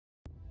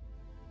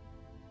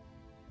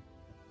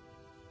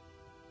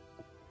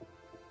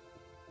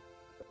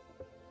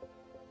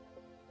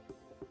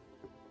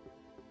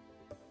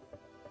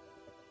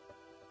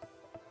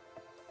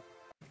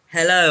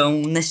Hello,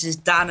 and this is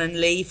Dan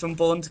and Lee from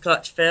Born to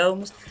Clutch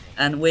Films,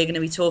 and we're going to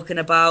be talking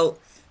about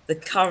the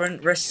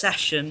current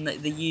recession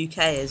that the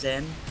UK is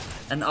in,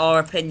 and our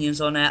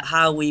opinions on it,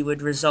 how we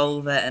would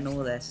resolve it, and all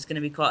this. It's going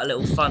to be quite a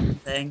little fun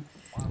thing.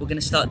 We're going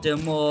to start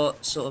doing more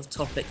sort of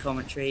topic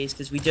commentaries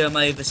because we do them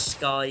over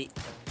Skype.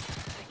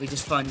 We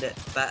just find it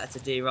better to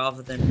do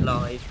rather than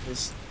live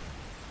because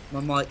my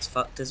mic's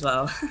fucked as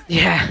well.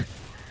 Yeah.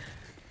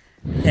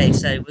 Okay,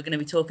 so we're going to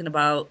be talking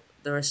about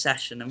the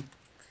recession and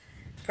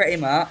pretty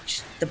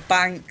much the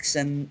banks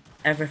and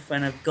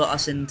everything have got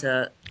us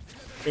into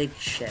big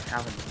shit,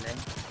 haven't they?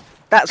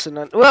 That's an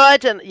well, I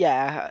don't.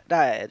 Yeah,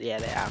 they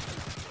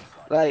have.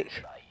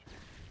 Like,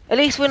 at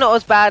least we're not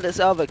as bad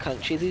as other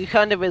countries. We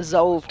kind of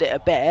resolved it a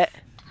bit.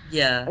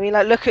 Yeah. I mean,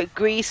 like, look at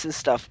Greece and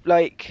stuff.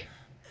 Like,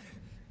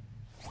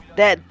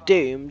 they're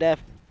doomed. They're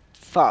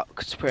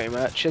fucked, pretty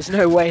much. There's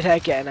no way they're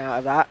getting out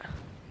of that.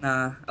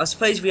 Nah. I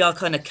suppose we are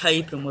kind of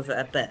coping with it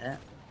a bit.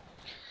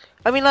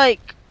 I mean,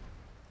 like,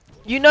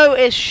 you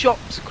notice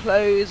shops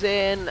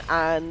closing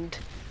and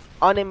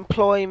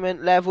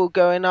unemployment level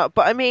going up,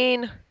 but I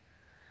mean,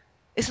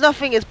 it's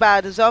nothing as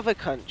bad as other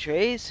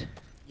countries.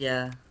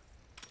 Yeah.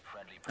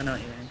 I know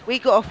what you mean. We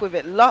got off with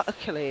it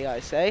luckily,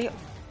 I say.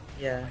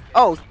 Yeah.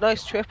 Oh,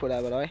 nice triple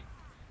there, by the way.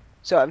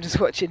 So I'm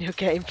just watching your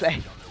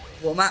gameplay.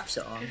 What map's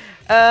it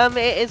on?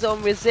 It is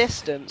on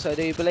Resistance, I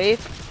do believe.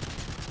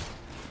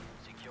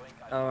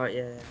 Oh, right,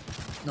 yeah.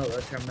 Not that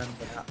I can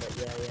remember that, but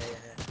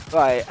yeah.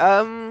 Right,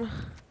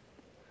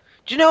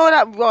 do you know all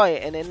that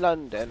rioting in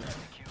London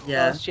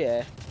Yeah. last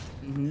year?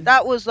 Mhm.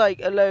 That was like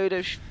a load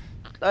of,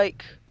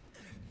 like,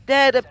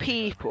 they're the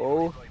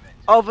people,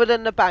 other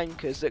than the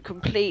bankers, that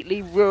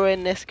completely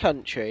ruin this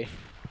country.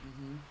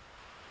 Mhm.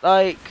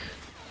 Like,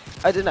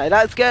 I don't know,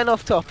 that's getting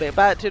off topic,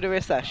 back to the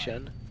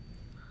recession.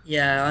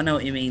 Yeah, I know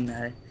what you mean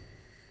though.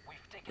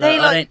 They,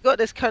 I like, don't. got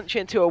this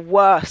country into a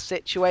worse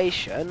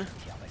situation.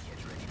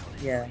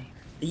 Yeah.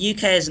 The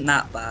UK isn't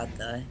that bad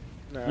though.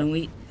 I No.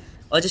 mean,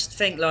 I just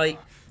think like,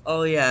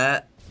 oh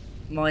yeah,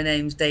 my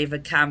name's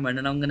David Cameron,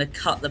 and I'm gonna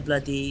cut the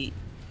bloody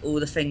all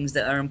the things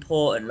that are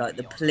important, like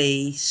the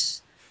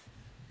police,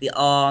 the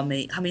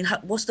army. I mean,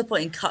 what's the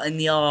point in cutting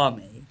the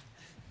army?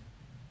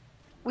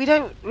 We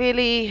don't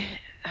really...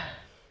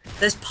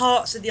 There's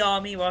parts of the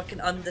army where I can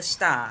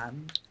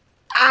understand.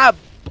 Abs!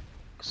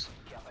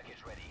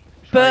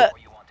 Like, But,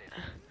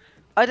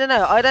 I don't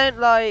know, I don't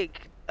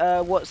like,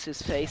 what's his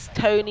face?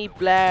 Tony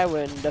Blair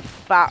and the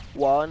fat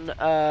one,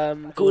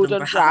 Gordon Gordon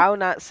Brown. Brown,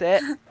 that's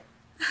it.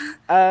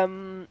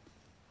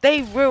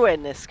 They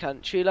ruin this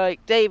country,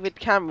 like, David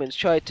Cameron's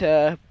tried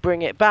to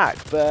bring it back,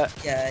 but...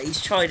 Yeah,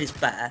 he's tried his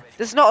best.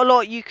 There's not a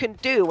lot you can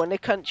do when the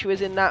country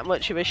is in that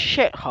much of a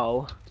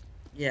shithole.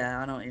 Yeah,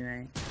 I know what you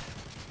mean.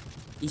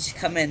 He's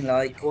come in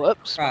like,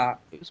 Whoops,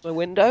 crap, it was my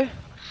window.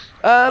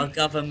 our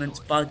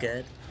government's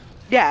buggered.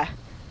 Yeah.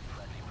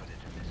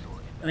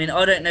 I mean,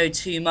 I don't know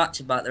too much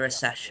about the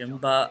recession,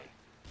 but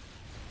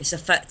it's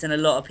affecting a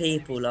lot of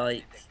people.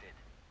 Like,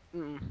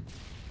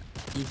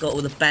 you've got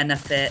all the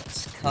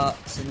benefits,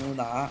 cuts, and all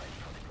that.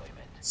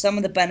 Some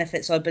of the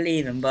benefits I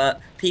believe in,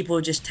 but people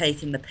are just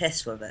taking the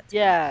piss with it.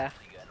 Yeah.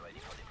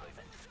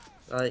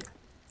 Like,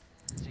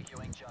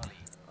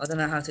 I don't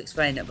know how to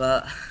explain it,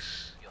 but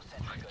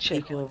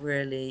people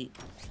really...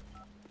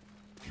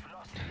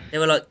 They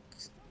were like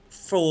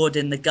fraud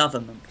in the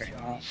government, pretty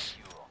much.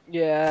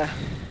 Yeah.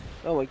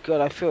 Oh my god,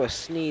 I feel a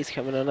sneeze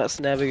coming on. That's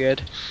never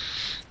good.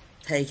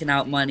 Taking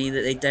out money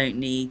that they don't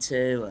need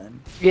to,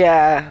 and...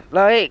 Yeah,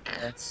 like...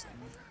 Yes.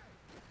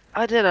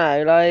 I don't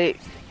know, like...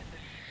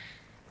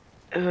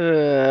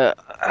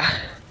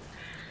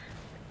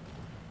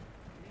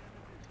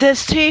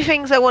 There's two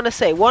things I want to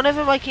say. One of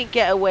them I can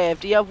get away with.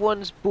 The other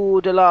one's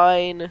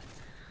borderline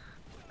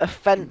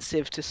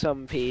offensive to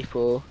some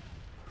people.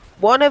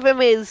 One of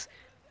them is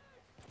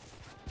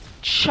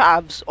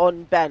chavs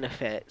on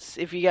benefits,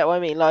 if you get what I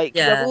mean. Like,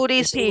 you have Yeah, all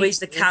these it's people... always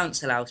the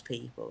council house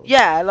people.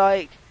 Yeah,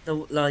 like...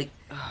 The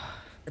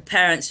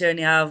parents who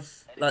only have,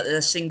 like,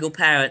 they're single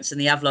parents and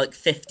they have, like,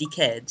 50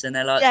 kids, and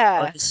they're like, Yeah.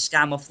 like a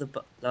scam off the,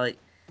 like,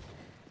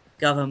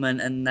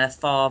 government and their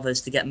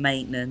fathers to get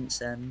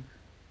maintenance and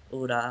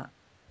all that.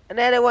 And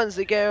they're the ones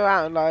that go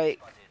around, like...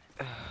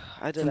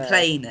 I don't know.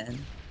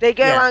 Complaining. They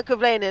go Yeah. around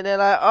complaining. They're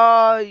like,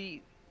 oh,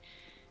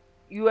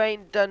 you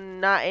ain't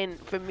done nothing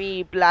for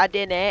me, blood,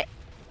 innit?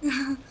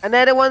 And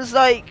they're the ones,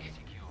 like,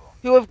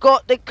 who have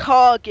got the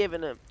car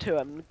given to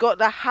them, got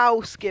the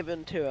house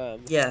given to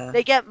them. Yeah.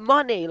 They get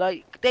money,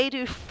 like, they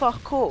do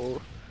fuck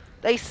all.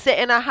 They sit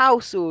in a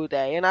house all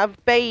day and have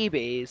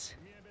babies.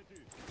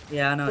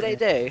 Yeah, I know. What they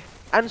do.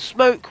 And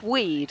smoke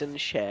weed and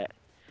shit.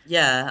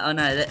 Yeah, I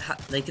know.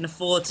 They can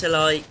afford to,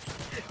 like...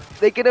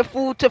 They can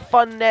afford to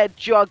fund their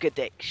drug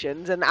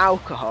addictions and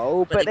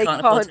alcohol, But they can't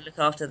afford to look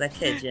after their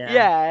kids, yeah.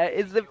 Yeah,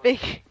 it's the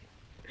big...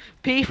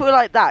 People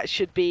like that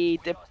should be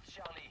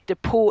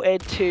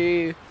deported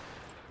to...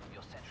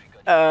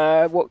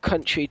 what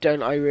country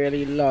don't I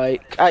really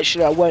like?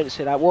 Actually, I won't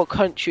say that. What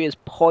country is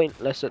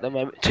pointless at the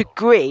moment? To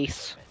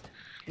Greece.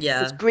 Yeah.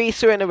 Because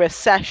Greece are in a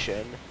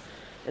recession.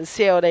 And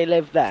see how they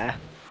live there.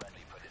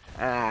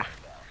 I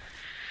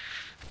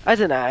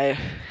don't know.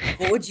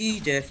 What would you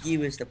do if you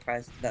was the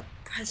president?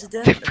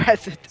 The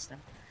president.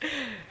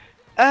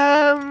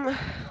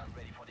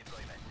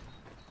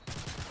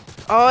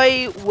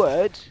 I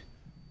would.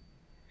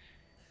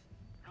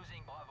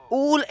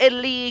 All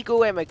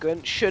illegal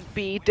immigrants should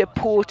be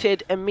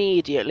deported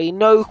immediately,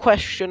 no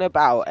question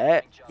about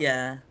it.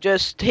 Yeah.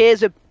 Just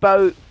here's a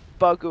boat,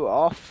 bugger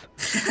off.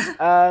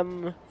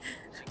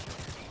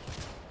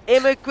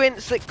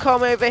 Immigrants that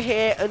come over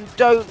here and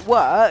don't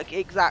work,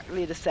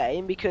 exactly the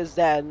same, because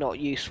they're not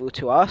useful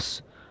to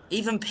us.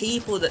 Even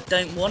people that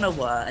don't want to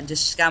work and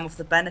just scam off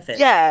the benefits.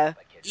 Yeah.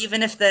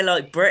 Even if they're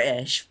like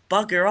British,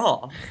 bugger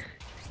off.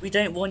 We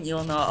don't want you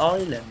on our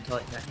island,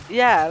 type thing.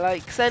 Yeah,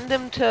 like send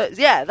them to.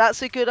 Yeah,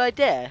 that's a good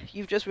idea.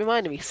 You've just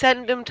reminded me.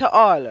 Send them to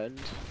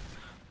Ireland.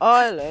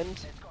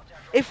 Ireland.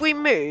 If we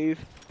move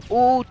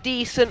all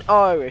decent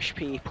Irish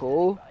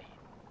people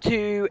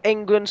to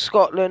England,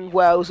 Scotland,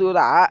 Wales, all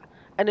that,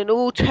 and then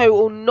all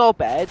total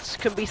knobheads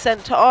can be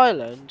sent to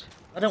Ireland.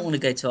 I don't want to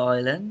go to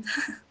Ireland.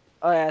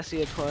 Oh yeah, that's a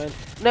good point.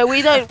 No,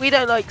 we don't. We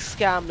don't like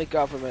scam the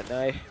government,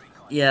 though.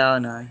 Yeah, I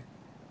know.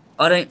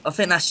 I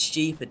think that's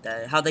stupid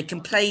though. How they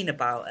complain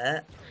about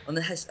it. On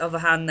the other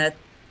hand, they're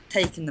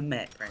taking the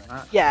mick, pretty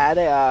much. Yeah,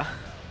 they are.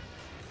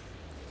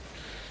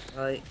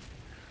 Like,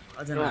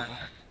 I don't know.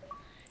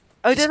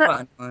 I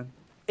don't know.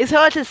 It's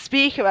hard to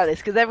speak about this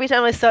because every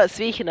time I start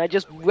speaking, I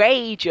just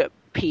rage at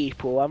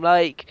people. I'm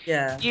like,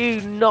 yeah, you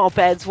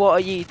knobheads, what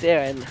are you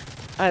doing?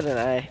 I don't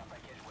know.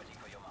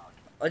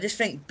 I just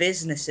think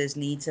businesses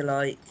need to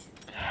like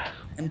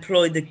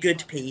employ the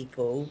good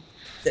people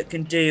that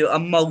can do a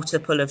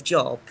multiple of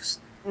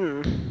jobs.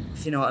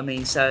 If you know what I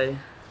mean. So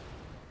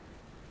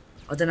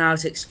I don't know how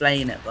to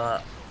explain it,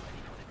 but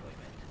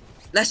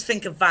let's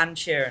think of Van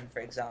Sheeran,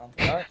 for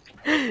example, right?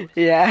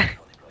 Yeah.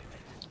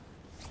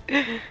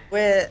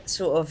 We're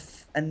sort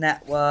of a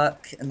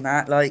network and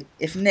that, like,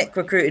 if Nick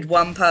recruited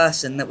one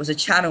person that was a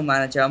channel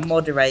manager, a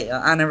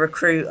moderator and a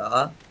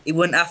recruiter, he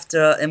wouldn't have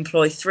to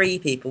employ 3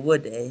 people,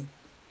 would he?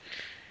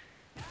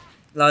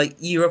 Like,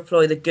 you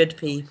employ the good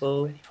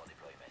people.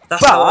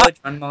 That's how I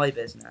run my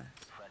business.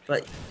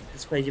 But I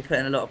suppose you're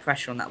putting a lot of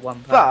pressure on that one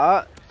person.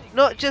 But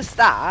not just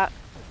that.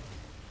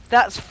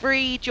 That's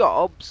 3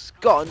 jobs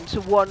gone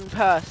to one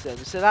person.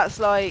 So that's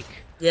like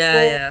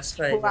yeah, I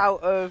suppose. people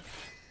out of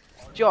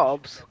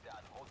jobs.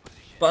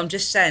 But I'm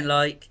just saying,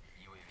 like,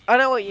 I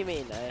know what you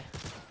mean, though.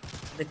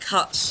 The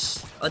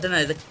cuts. I don't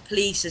know. The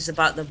police is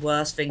about the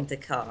worst thing to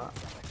cut.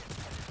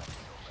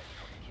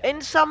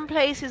 In some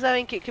places, I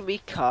think it can be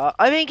cut.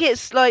 I think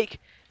it's like.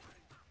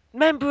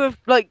 Member of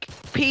like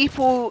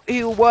people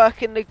who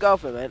work in the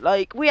government,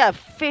 like we have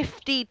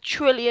 50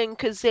 trillion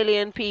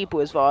gazillion people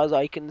as far as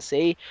I can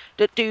see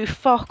that do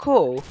fuck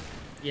all.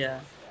 Yeah.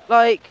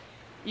 Like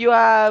you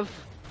have,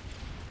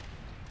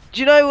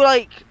 do you know,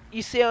 like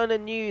you see on the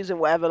news and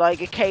whatever, like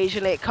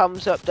occasionally it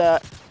comes up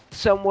that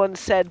someone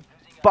said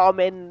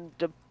bombing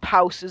the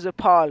Houses of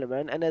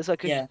Parliament and there's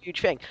like a huge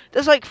thing.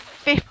 There's like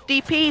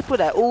 50 people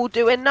there all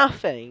doing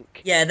nothing.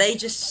 Yeah, they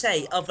just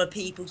say other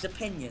people's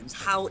opinions.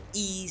 How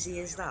easy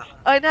is that?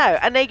 I know,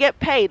 and they get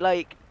paid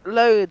like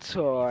loads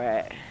for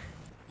it.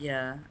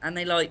 Yeah, and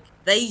they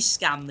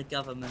scam the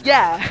government.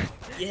 Yeah.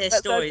 You hear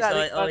stories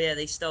like, oh yeah,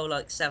 they stole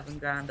like $7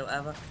 grand or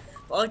whatever.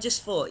 But I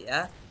just thought,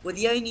 yeah, we're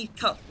the only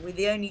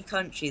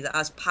country that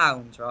has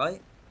pounds,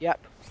 right? Yep.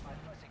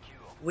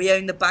 We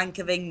own the Bank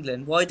of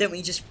England. Why don't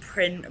we just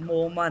print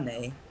more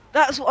money?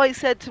 That's what I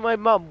said to my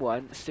mum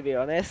once, to be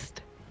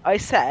honest. I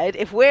said,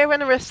 if we're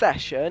in a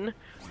recession,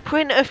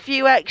 print a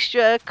few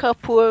extra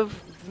couple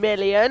of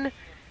million,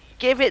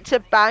 give it to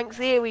banks,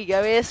 here we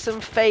go, here's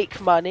some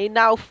fake money,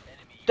 now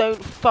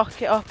don't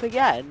fuck it up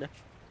again.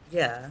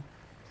 Yeah.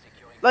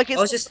 Like, it's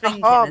I was just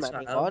thinking as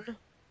well. Do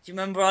you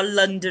remember our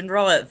London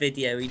riot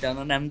video we done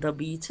on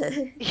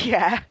MW3?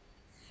 Yeah.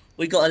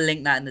 We got to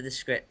link that in the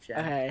description.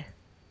 Okay.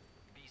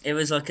 It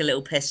was like a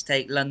little piss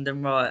take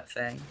London riot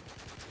thing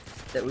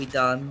that we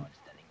done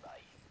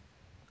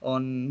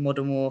on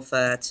Modern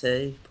Warfare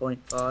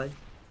 2.5.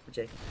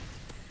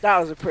 That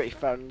was a pretty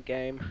fun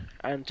game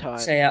and time.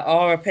 So yeah,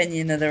 our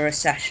opinion of the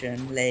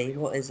recession, Lee,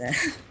 what is it?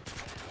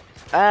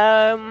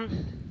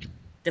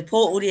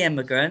 Deport all the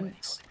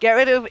immigrants. Get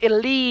rid of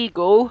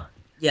illegal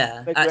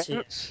immigrants.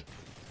 Actually.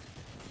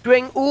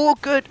 Bring all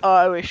good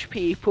Irish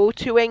people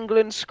to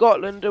England,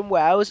 Scotland and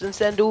Wales and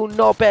send all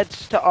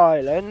knobheads to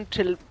Ireland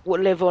to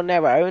live on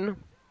their own.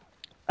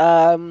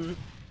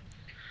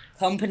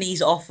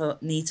 Companies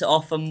need to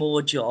offer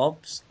more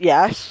jobs.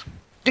 Yes.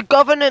 The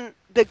government,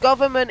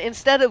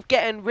 instead of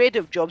getting rid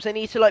of jobs, they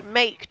need to like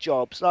make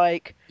jobs.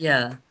 Like,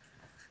 yeah.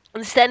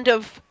 Instead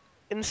of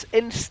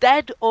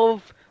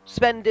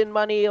spending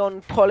money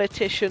on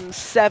politicians'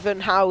 7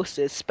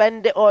 houses,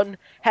 spend it on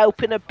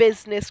helping a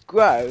business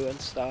grow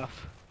and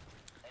stuff.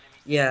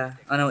 Yeah,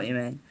 I know what you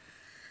mean.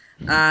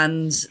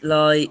 And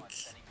like,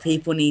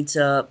 people need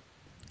to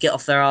get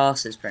off their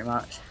asses, pretty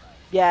much.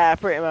 Yeah,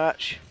 pretty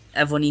much.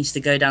 Everyone needs to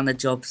go down the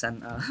job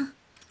centre.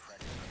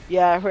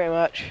 Yeah, pretty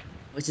much.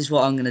 Which is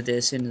what I'm going to do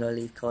as soon as I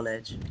leave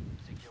college.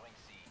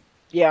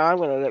 Yeah, I'm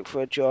gonna look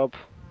for a job.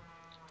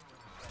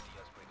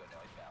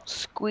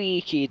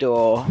 Squeaky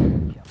door.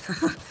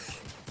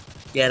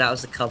 Yeah, that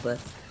was the cupboard.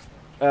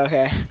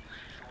 Okay.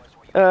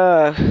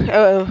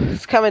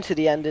 It's coming to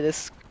the end of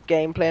this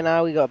gameplay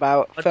now. We got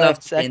about I'd 30 love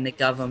to be seconds. in the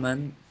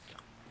government.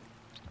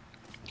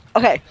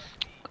 Okay,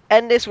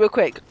 end this real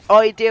quick.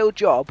 Ideal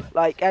job,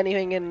 like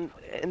anything in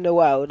the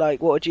world.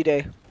 Like, what would you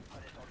do?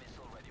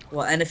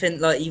 What, anything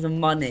like even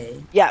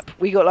money? Yep,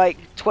 we got like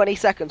 20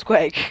 seconds.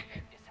 Quick.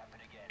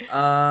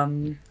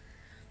 Um,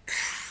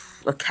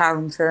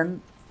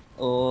 accountant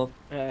or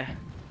Uh,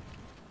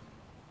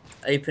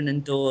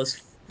 opening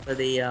doors for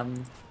the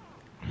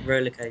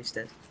roller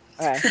coasters.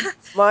 okay.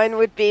 Mine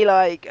would be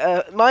like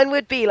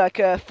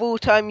a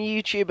full-time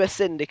YouTuber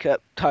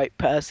syndicate type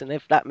person,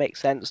 if that makes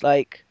sense.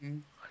 Like,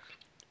 Mm,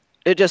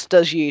 it just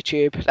does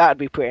YouTube. That'd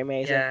be pretty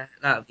amazing. yeah,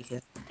 that would be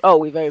good. Oh,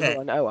 we've Okay.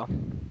 overrun. Oh well.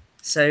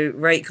 So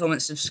rate,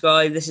 comment,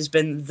 subscribe. This has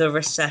been The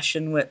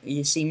Recession.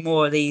 You see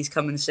more of these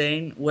coming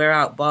soon. We're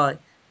out. Bye.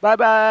 Bye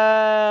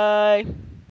bye.